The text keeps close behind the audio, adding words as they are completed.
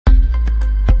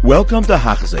Welcome to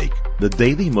Hachzik, the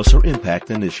Daily Musar Impact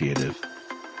Initiative.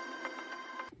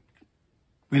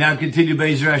 We now continue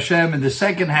Be'ezer Hashem in the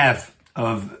second half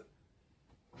of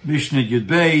Mishnah Yud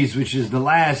Beis, which is the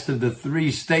last of the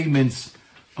three statements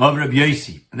of Rabbi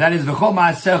Yossi. And that is, V'chol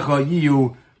ma'asecha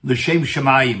yiyu l'shem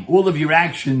shamayim. All of your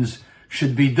actions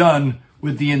should be done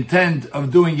with the intent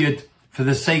of doing it for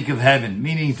the sake of heaven,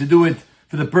 meaning to do it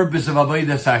for the purpose of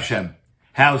Avodas Hashem.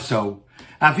 How so?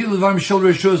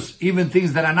 Even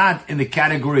things that are not in the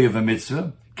category of a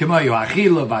mitzvah,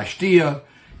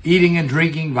 eating and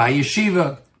drinking,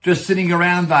 v'yeshiva, just sitting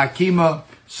around, v'akima,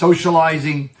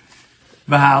 socializing,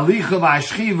 v'halicha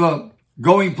v'ashchiva,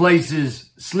 going places,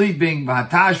 sleeping,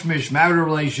 v'hatashmish, marital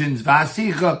relations,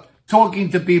 v'asicha, talking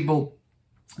to people,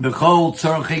 v'chol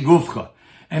tzorchei gufcha,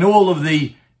 and all of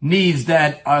the needs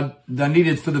that are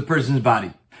needed for the person's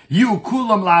body. You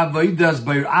kulam la'avodas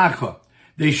b'yiracha.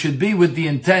 They should be with the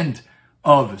intent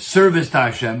of service to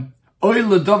Hashem, or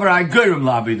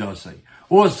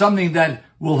something that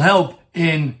will help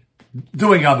in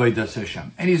doing Avodas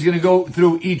Hashem. And he's going to go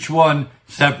through each one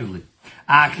separately.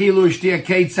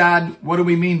 What do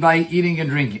we mean by eating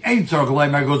and drinking?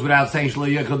 Goes without saying.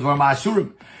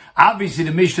 Obviously,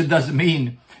 the Mishnah doesn't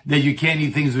mean that you can't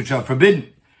eat things which are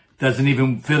forbidden. Doesn't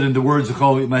even fit in the words of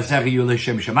but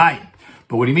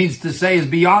what he means to say is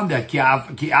beyond that.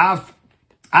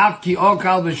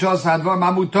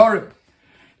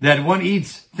 That one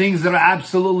eats things that are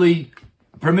absolutely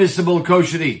permissible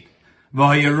kosher to eat.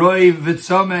 And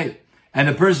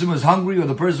the person was hungry or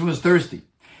the person was thirsty.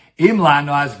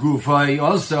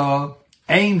 Also,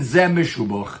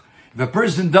 if a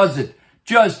person does it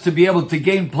just to be able to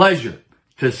gain pleasure,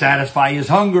 to satisfy his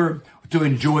hunger, to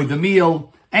enjoy the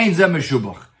meal,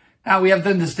 now we have to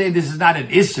understand this is not an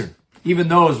isser, even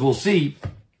though, as we'll see,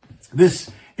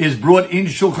 this is brought in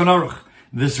Shulchan Aruch.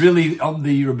 This really, the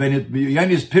Rabbeinu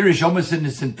Yonis Pirish, almost in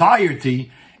its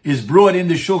entirety, is brought in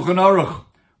the Shulchan Aruch,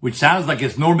 which sounds like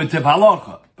it's normative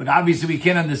halacha. But obviously we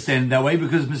can't understand it that way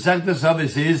because Masechtas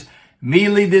Avos is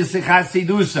mili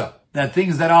d'sichasidusa, that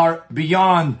things that are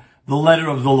beyond the letter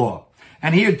of the law.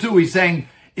 And here too, he's saying,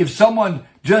 if someone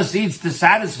just eats to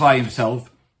satisfy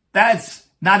himself, that's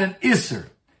not an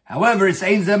isser. However, it's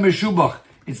ein zeh meshubach.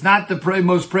 It's not the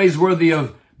most praiseworthy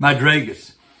of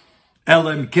madregas. A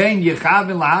person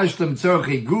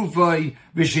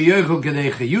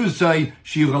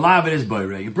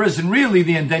really,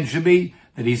 the intent should be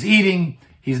that he's eating,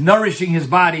 he's nourishing his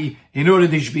body in order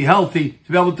that he should be healthy,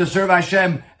 to be able to serve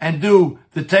Hashem and do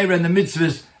the Torah and the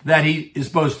mitzvahs that he is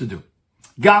supposed to do.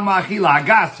 Now he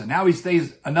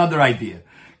states another idea.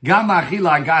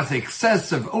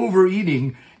 Excessive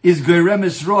overeating is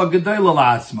geremes ra gedola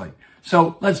la'atzmai.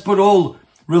 So let's put all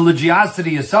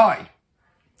religiosity aside.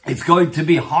 It's going to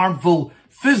be harmful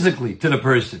physically to the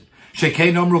person. And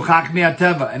again,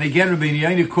 Rabbeinu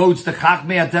Yoini quotes the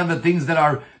Chachmei HaTeva, things that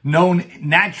are known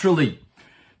naturally.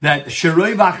 That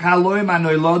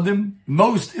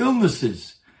most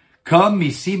illnesses come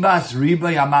misibas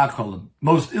riba yamacholim.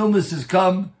 Most illnesses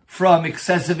come from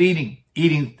excessive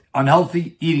eating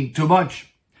unhealthy, eating too much.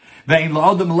 A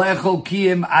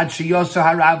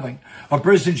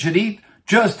person should eat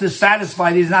just to satisfy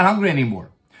that he's not hungry anymore.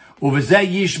 He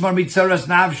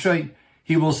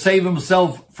will save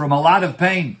himself from a lot of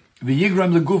pain. And he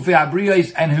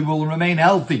will remain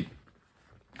healthy.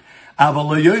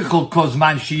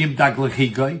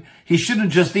 He shouldn't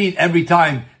just eat every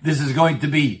time this is going to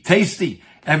be tasty,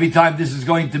 every time this is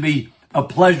going to be a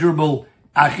pleasurable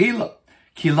achila.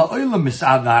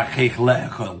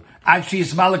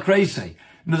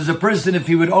 There's a person, if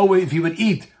he would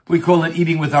eat, we call it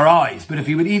eating with our eyes. But if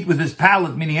he would eat with his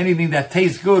palate, meaning anything that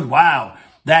tastes good, wow,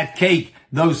 that cake,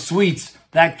 those sweets,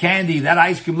 that candy, that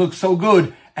ice cream looks so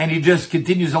good, and he just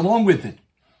continues along with it.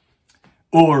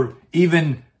 Or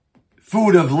even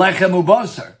food of lechem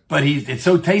ubasar, but it's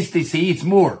so tasty, so he eats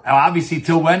more. Now, obviously,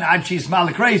 till when? Achis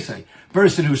malakrese.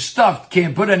 Person who's stuffed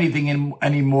can't put anything in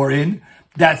anymore in.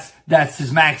 That's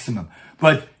his maximum.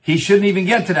 But he shouldn't even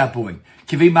get to that point.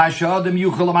 A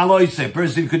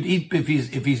person could eat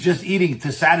if he's just eating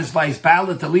to satisfy his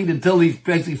palate, to eat until he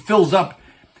basically fills up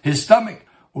his stomach.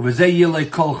 This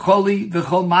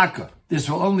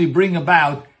will only bring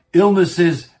about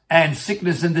illnesses and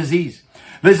sickness and disease.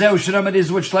 This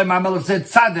is what Shlomo HaMelech said,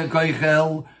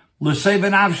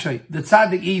 the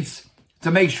tzaddik eats to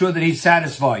make sure that he's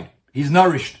satisfied, he's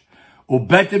nourished.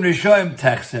 But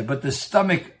the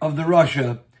stomach of the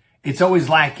Rasha, it's always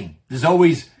lacking.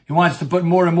 He wants to put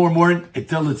more and more and more in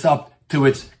until it's up to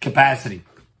its capacity.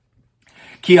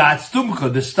 Ki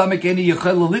atztumcha, the stomach any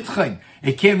yechel litchain.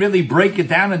 It can't really break it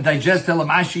down and digest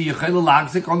elamashi yechel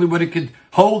lachzik, only what it could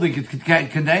hold, it could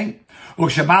contain. When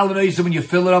you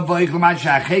fill it up,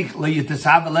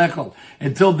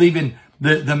 until even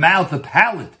the mouth, the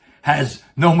palate, has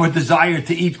no more desire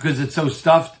to eat because it's so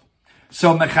stuffed.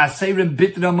 So, in other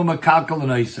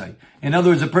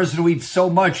words, a person who eats so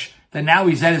much that now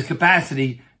he's at his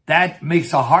capacity, that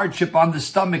makes a hardship on the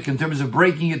stomach in terms of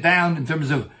breaking it down, in terms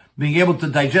of being able to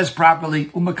digest properly.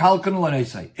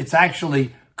 It's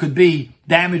actually could be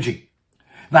damaging.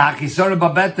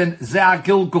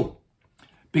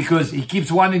 Because he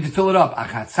keeps wanting to fill it up. The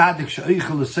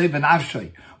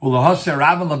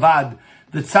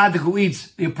tzaddik who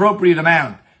eats the appropriate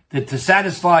amount to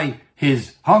satisfy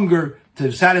his hunger,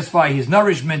 to satisfy his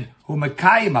nourishment,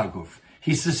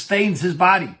 he sustains his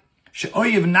body.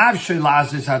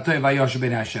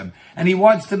 And he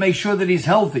wants to make sure that he's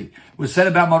healthy. It was said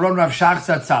about Maron Rav Shach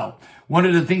Zatzal. One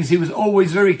of the things he was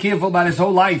always very careful about his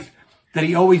whole life, that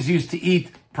he always used to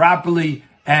eat properly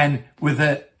and with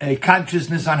a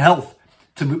consciousness on health.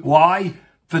 Why?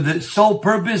 For the sole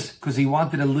purpose, because he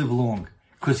wanted to live long.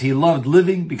 Because he loved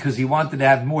living, because he wanted to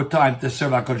have more time to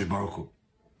serve HaKadosh Baruch Hu.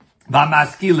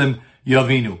 V'amaskilim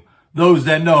yavinu. Those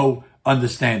that know,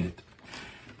 understand it.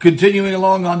 Continuing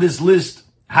along on this list,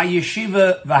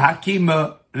 hayeshiva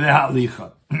v'hakima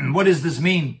v'halicha. What does this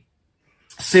mean?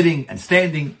 Sitting and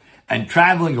standing and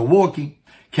traveling or walking.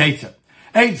 Ketzah.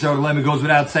 Eitzah, it goes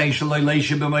without saying,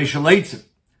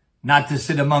 not to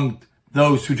sit among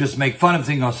those who just make fun of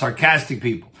things or sarcastic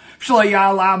people.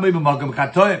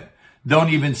 Don't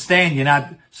even stand. You're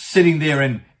not sitting there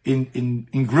and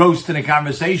engrossed in a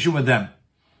conversation with them.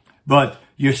 But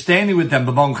you're standing with them,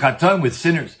 with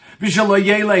sinners.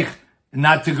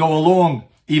 Not to go along,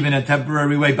 even a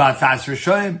temporary way,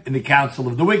 in the council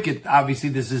of the wicked. Obviously,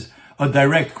 this is a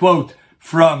direct quote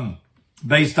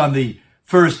based on the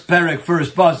first perek,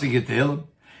 first pasuk at Tehillim.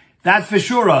 That's for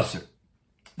sure, Asr.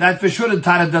 That for sure the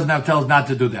Tana does not tell us not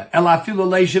to do that.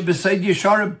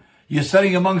 You're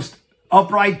sitting amongst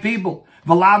upright people.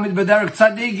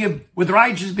 With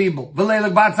righteous people.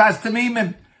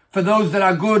 For those that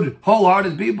are good,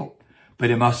 wholehearted people. But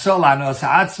if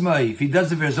he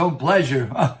does it for his own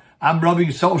pleasure, I'm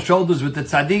rubbing shoulders with the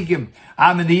tzaddikim.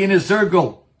 I'm in the inner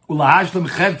circle.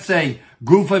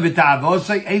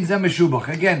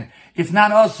 Again, it's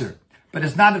not usher, but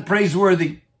it's not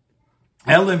praiseworthy.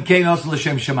 L'shem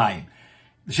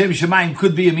Shemayim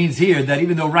could be, it means here that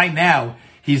even though right now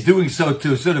he's doing so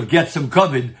to sort of get some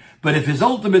covet, but if his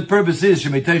ultimate purpose is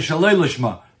Shemitei Shalei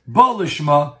Lishma, Bo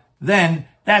Lishma, then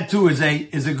that too is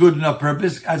a good enough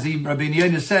purpose. As Rabbi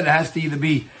Yechiel said, it has to either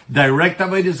be direct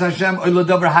Avodas Hashem or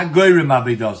L'davar Hagoyrim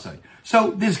Avodas.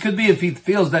 So this could be if he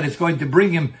feels that it's going to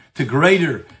bring him to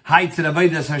greater heights in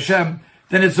Avodas Hashem,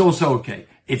 then it's also okay.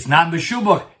 It's not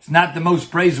Meshubach. It's not the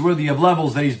most praiseworthy of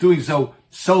levels that he's doing so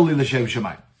solely L'Shem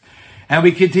Shemayim. And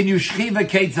we continue, Shchiva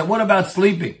Ketzah. What about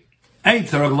sleeping? A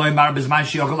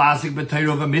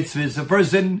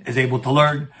person is able to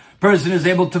learn. A person is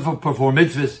able to perform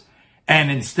mitzvahs.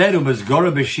 And instead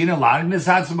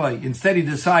he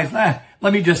decides,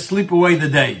 let me just sleep away the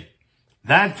day.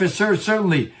 That for sure,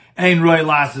 certainly, ain't Roy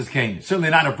Lasses Kane. Certainly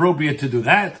not appropriate to do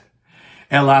that.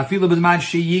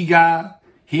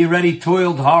 He already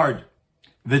toiled hard.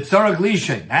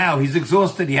 Now he's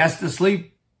exhausted. He has to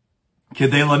sleep.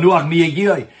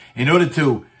 In order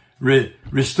to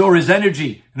restore his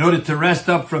energy, in order to rest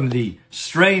up from the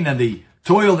strain and the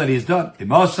toil that he's done.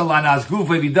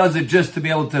 If he does it just to be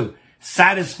able to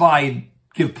satisfy and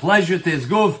give pleasure to his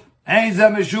guf,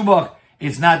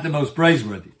 it's not the most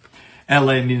praiseworthy.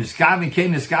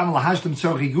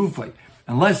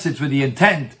 Unless it's with the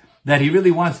intent that he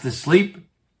really wants to sleep,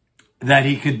 that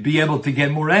he could be able to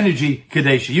get more energy, to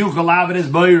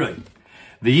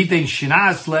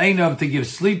give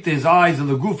sleep to his eyes,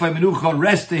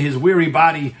 rest to his weary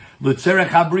body,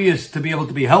 to be able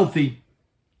to be healthy.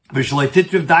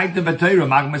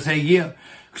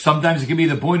 Sometimes it can be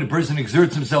the point a person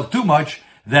exerts himself too much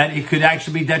that it could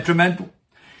actually be detrimental.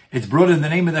 It's brought in the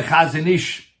name of the Chazon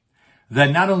Ish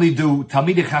that not only do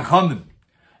Talmidei Chachamim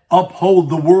uphold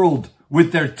the world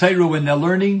with their Torah when they're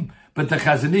learning, but the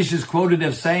Chazon Ish is quoted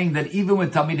as saying that even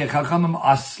when Talmidei Chachamim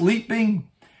are sleeping,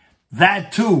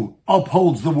 that too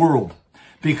upholds the world.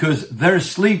 Because their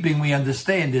sleeping, we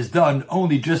understand, is done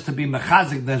only just to be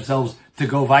mechazik themselves to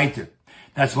go weiter.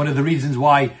 That's one of the reasons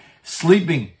why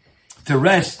sleeping to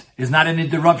rest is not an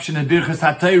interruption in Birchas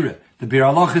HaTorah. The Bir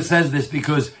Halacha says this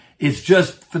because it's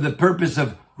just for the purpose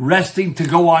of resting to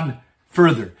go on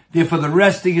further. Therefore, the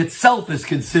resting itself is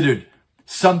considered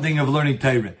something of learning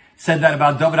Torah. said that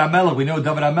about David HaMelech. We know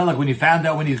David HaMelech, when he found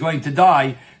out when he's going to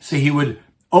die, so he would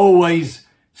always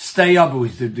stay up.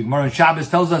 The Gemara on Shabbos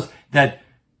tells us that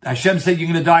Hashem said you're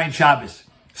going to die in Shabbos.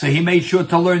 So he made sure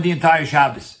to learn the entire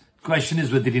Shabbos. The question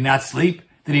is, did he not sleep?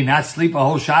 Did he not sleep a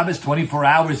whole Shabbos? 24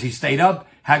 hours he stayed up?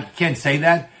 You can't say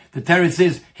that. The Torah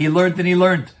says he learned and he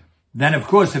learned. Then, of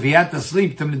course, if he had to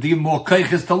sleep to give more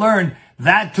keiches to learn,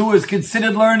 that too is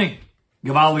considered learning.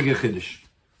 Gewaltige Chiddush.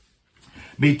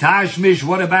 Mitashmish,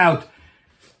 what about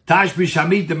Tashmish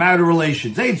Hamit, the marital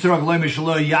relations?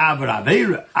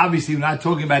 Obviously, we're not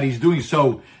talking about he's doing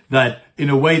so that in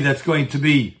a way that's going to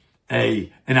be an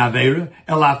Aveira.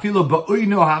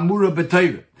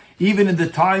 Even in the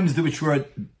times which were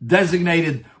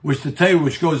designated, which the Torah,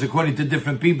 which goes according to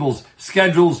different people's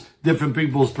schedules, different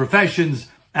people's professions,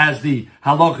 as the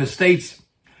halacha states,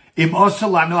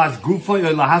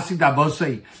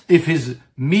 if his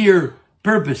mere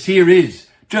purpose here is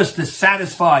just to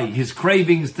satisfy his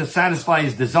cravings, to satisfy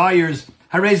his desires,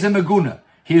 hareze maguna.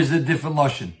 Here's a different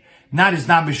lashon. Not is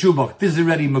not meshubach. This is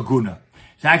already maguna.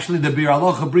 So actually, the Bir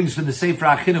Halacha brings from the Sefer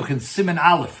HaChinuch in Siman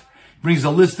Aleph, brings a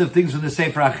list of things from the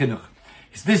Sefer HaChinuch.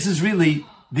 This is really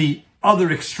the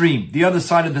other extreme, the other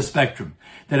side of the spectrum.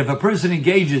 That if a person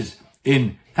engages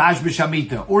in Tash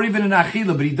B'Shamita, or even in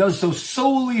Achila, but he does so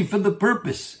solely for the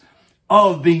purpose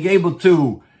of being able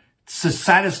to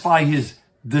satisfy his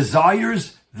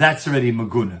desires, that's already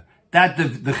Maguna. That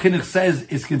the Chinuch says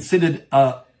is considered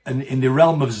in the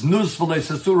realm of Znus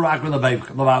v'leisasur.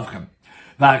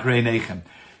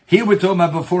 Here we're talking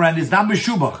about beforehand, it's not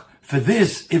Meshubach. For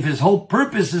this, if his whole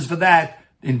purpose is for that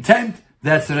intent,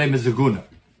 that's the name of Zaguna.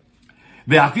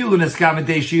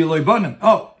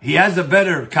 Oh, he has a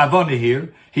better kavana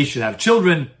here. He should have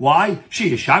children. Why?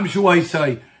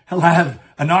 He'll have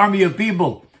an army of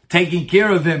people taking care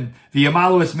of him.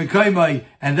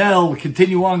 And they'll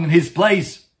continue on in his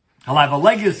place. He'll have a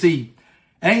legacy.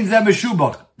 That's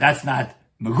not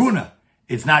Maguna.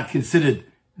 It's not considered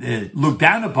looked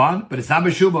down upon, but it's not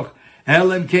Meshubach.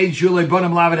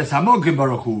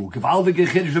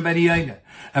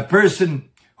 A person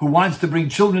who wants to bring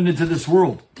children into this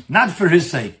world, not for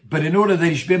his sake, but in order that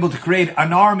he should be able to create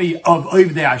an army of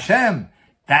Ovdei Hashem,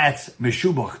 that's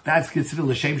Meshubach. That's considered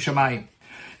L'Shem Shamayim.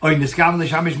 Or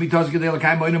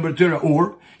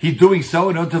he's doing so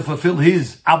in order to fulfill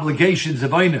his obligations of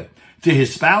Oina to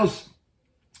his spouse,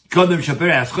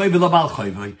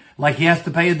 like he has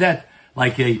to pay a debt.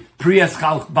 Like a Priyas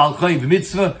Balchayv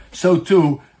mitzvah, so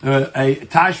too a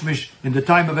Tashmish in the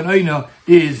time of an Oina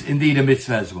is indeed a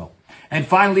mitzvah as well. And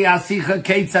finally, Asicha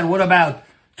Kate said, what about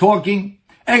talking?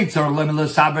 Certainly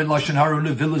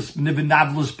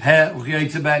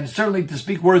to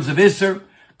speak words of Isser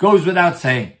goes without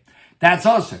saying. That's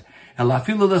also.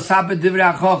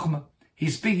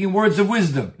 He's speaking words of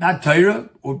wisdom, not Torah,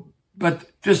 but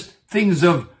just things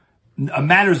of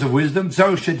matters of wisdom.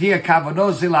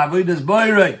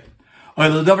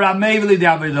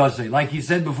 Like he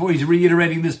said before, he's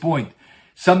reiterating this point.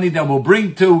 Something that will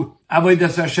bring to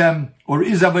Avodas Hashem, or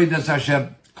is Avodas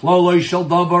Hashem.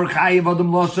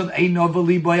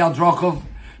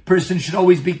 Person should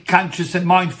always be conscious and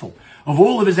mindful of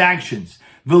all of his actions.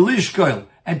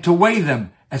 And to weigh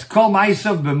them as kol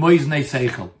ma'asav b'moiznei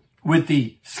seichel, with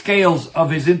the scales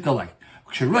of his intellect.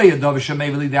 Something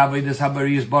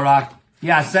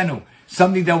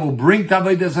that will bring to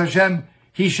Avodas Hashem,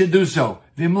 he should do so.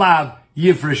 Vimlav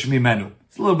yifresh mimenu.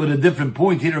 It's a little bit of a different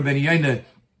point here. Ben Yaina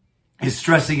is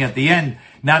stressing at the end,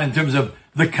 not in terms of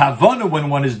the kavanah when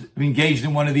one is engaged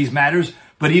in one of these matters,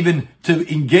 but even to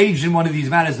engage in one of these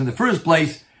matters in the first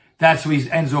place. That's where he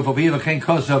ends off of Yechiel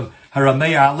Kosav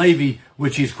Harameya Halevi,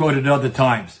 which he's quoted at other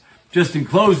times. Just in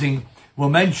closing, we'll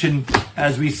mention,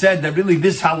 as we said, that really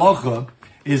this halacha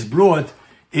is brought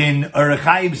in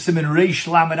Erechaim Siman Reish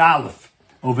Lamed Aleph.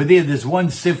 Over there, there's one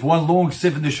long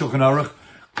sif in the Shulchan Aruch,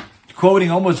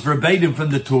 quoting almost verbatim from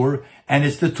the Torah, and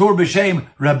it's the Torah b'shem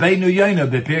Rabbeinu Yoina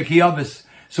Pirkei Avos.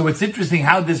 So it's interesting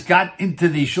how this got into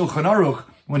the Shulchan Aruch,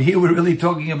 when here we're really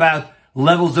talking about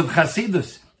levels of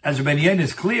Chasidus. As Rabbeinu Yoina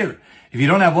is clear, if you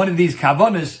don't have one of these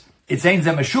kavanas, it's ein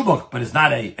zeh meshubach, but it's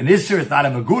not an isser, it's not a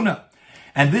maguna.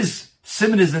 And this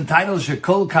Siman is entitled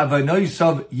Shekol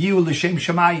Kavanoisav Yiu L'Shem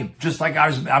Shamayim, just like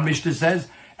our Mishnah says,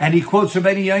 and he quotes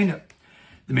Rabbeinu Yoina.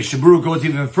 The Mishnah Berurah goes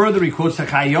even further. He quotes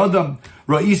Chayodam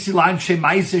Ro'isi L'Anshe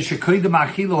Ma'aseh Shekoidem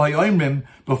Achilo Hayoimrim.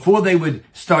 Before they would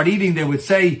start eating, they would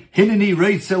say, Hineni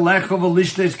Reitze Lecho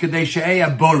V'Lishtes Kedei She'ei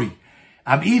Abori.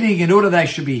 I'm eating in order that I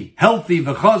should be healthy,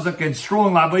 v'chazak, and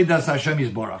strong, l'avodas Hashem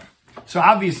Yisborach. So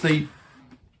obviously,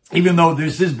 even though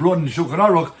this is brought in the Shulchan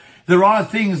Aruch, there are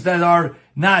things that are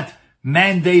not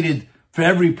mandated for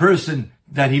every person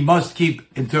that he must keep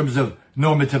in terms of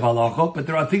normative halacha, but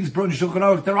there are things brought in Shulchan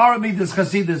Aruch. There are midas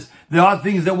chasidus. There are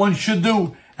things that one should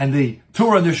do, and the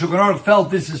Torah and the Shulchan Aruch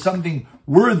felt this is something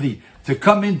worthy to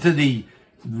come into the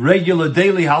regular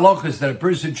daily halachas that a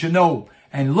person should know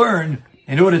and learn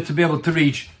in order to be able to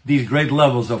reach these great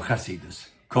levels of chasidus.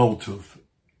 Kol Tuv.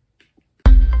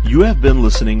 You have been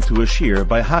listening to a shiur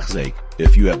by Hachzeik.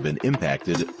 If you have been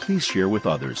impacted, please share with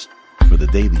others. For the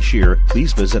daily shiur,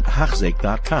 please visit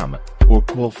Hachzeik.com or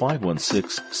call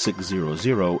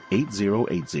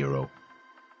 516-600-8080.